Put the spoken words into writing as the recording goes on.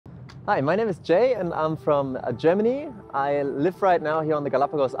Hi, my name is Jay and I'm from Germany. I live right now here on the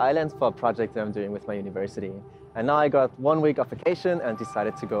Galapagos Islands for a project that I'm doing with my university. And now I got 1 week of vacation and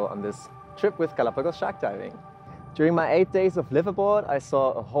decided to go on this trip with Galapagos shark diving. During my 8 days of Liveaboard, I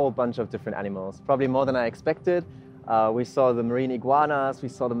saw a whole bunch of different animals, probably more than I expected. We saw the marine iguanas, we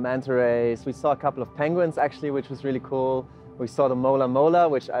saw the manta rays, we saw a couple of penguins actually, which was really cool. We saw the mola,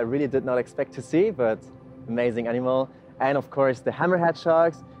 which I really did not expect to see, but amazing animal. And of course the hammerhead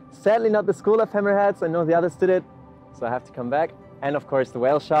sharks. Sadly not the school of hammerheads, I know the others did it, so I have to come back. And of course the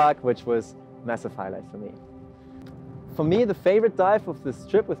whale shark, which was a massive highlight for me. For me, the favorite dive of this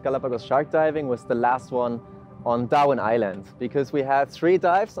trip with Galapagos shark diving was the last one on Darwin Island, because we had 3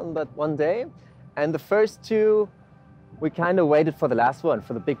 dives on that one day, and the first 2 we kind of waited for the last one,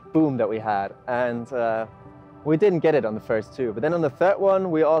 for the big boom that we had, and we didn't get it on the first 2. But then on the third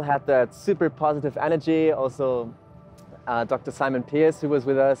one, we all had that super positive energy. Also, Dr. Simon Pierce, who was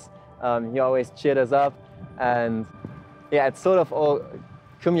with us, he always cheered us up, and yeah, it sort of all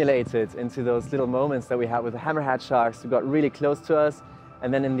accumulated into those little moments that we had with the hammerhead sharks who got really close to us.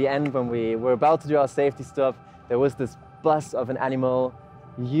 And then in the end, when we were about to do our safety stop, there was this bus of an animal,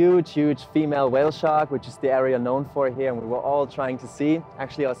 huge female whale shark, which is the area known for here, and we were all trying to see.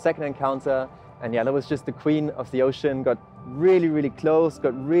 Actually, our second encounter, and yeah, that was just the queen of the ocean, got really close,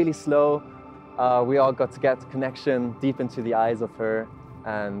 got really slow. We all got to get connection deep into the eyes of her,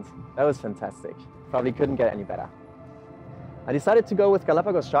 and that was fantastic. Probably couldn't get any better. I decided to go with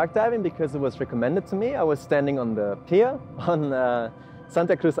Galapagos shark diving because it was recommended to me. I was standing on the pier on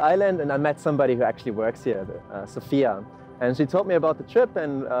Santa Cruz Island, and I met somebody who actually works here, Sophia. And she told me about the trip,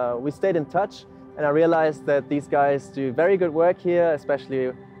 and we stayed in touch. And I realized that these guys do very good work here,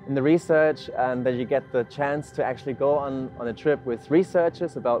 especially in the research, and that you get the chance to actually go on a trip with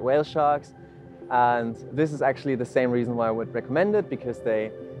researchers about whale sharks. And this is actually the same reason why I would recommend it, because they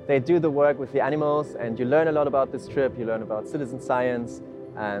do the work with the animals, and you learn a lot about this trip. You learn about citizen science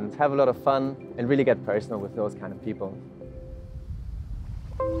and have a lot of fun and really get personal with those kind of people.